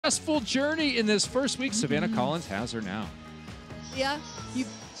Successful journey in this first week. Savannah Collins has her now. Yeah,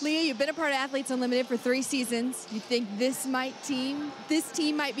 Leah, you've been a part of Athletes Unlimited for 3 seasons. You think this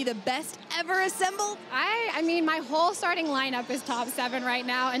team might be the best ever assembled? I mean, my whole starting lineup is top 7 right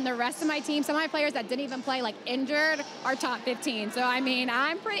now, and the rest of my team, some of my players that didn't even play, like injured, are top 15. So I mean,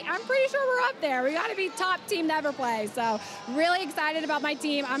 I'm pretty sure we're up there. We got to be top team to ever play. So really excited about my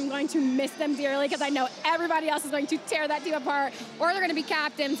team. I'm going to miss them dearly because I know everybody else is going to tear that team apart, or they're going to be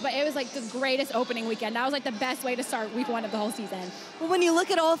captains. But it was like the greatest opening weekend. That was like the best way to start week 1 of the whole season. Well, when you look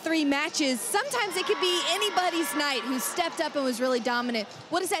at all 3 matches, sometimes it could be anybody's night who stepped up and was really dominant.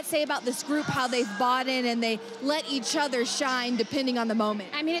 What does that say about this group, how they've bought in and they let each other shine depending on the moment?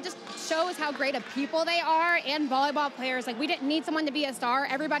 I mean, it just shows how great of people they are, and volleyball players. Like, we didn't need someone to be a star.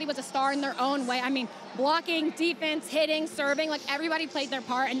 Everybody was a star in their own way. I mean, blocking, defense, hitting, serving, like everybody played their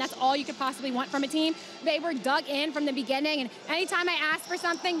part, and that's all you could possibly want from a team. They were dug in from the beginning, and anytime I asked for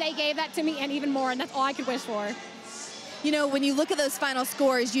something, they gave that to me and even more, and that's all I could wish for. You know, when you look at those final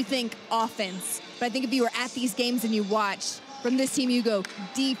scores, you think offense. But I think if you were at these games and you watched, from this team you go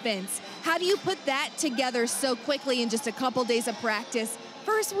defense. How do you put that together so quickly in just a couple days of practice?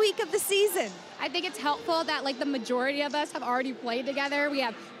 First week of the season. I think it's helpful that like the majority of us have already played together. We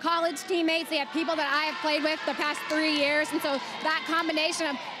have college teammates, we have people that I have played with the past 3 years, and so that combination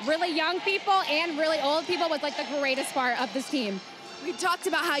of really young people and really old people was like the greatest part of this team. We talked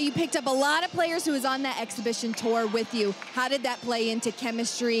about how you picked up a lot of players who was on that exhibition tour with you. How did that play into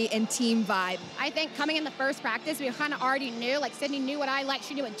chemistry and team vibe? I think coming in the first practice, we kind of already knew, like Sydney knew what I liked,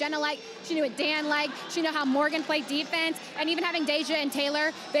 she knew what Jenna liked, she knew what Dan liked, she knew how Morgan played defense, and even having Deja and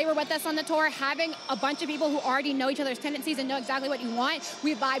Taylor, they were with us on the tour, having a bunch of people who already know each other's tendencies and know exactly what you want,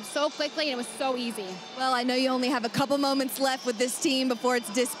 we vibed so quickly and it was so easy. Well, I know you only have a couple moments left with this team before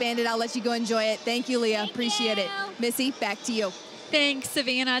it's disbanded. I'll let you go enjoy it. Thank you, Leah. Appreciate it. Missy, back to you. Thanks,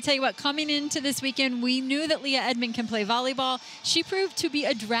 Savannah. I tell you what, coming into this weekend, we knew that Leah Edmond can play volleyball. She proved to be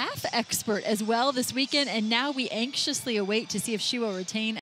a draft expert as well this weekend, and now we anxiously await to see if she will retain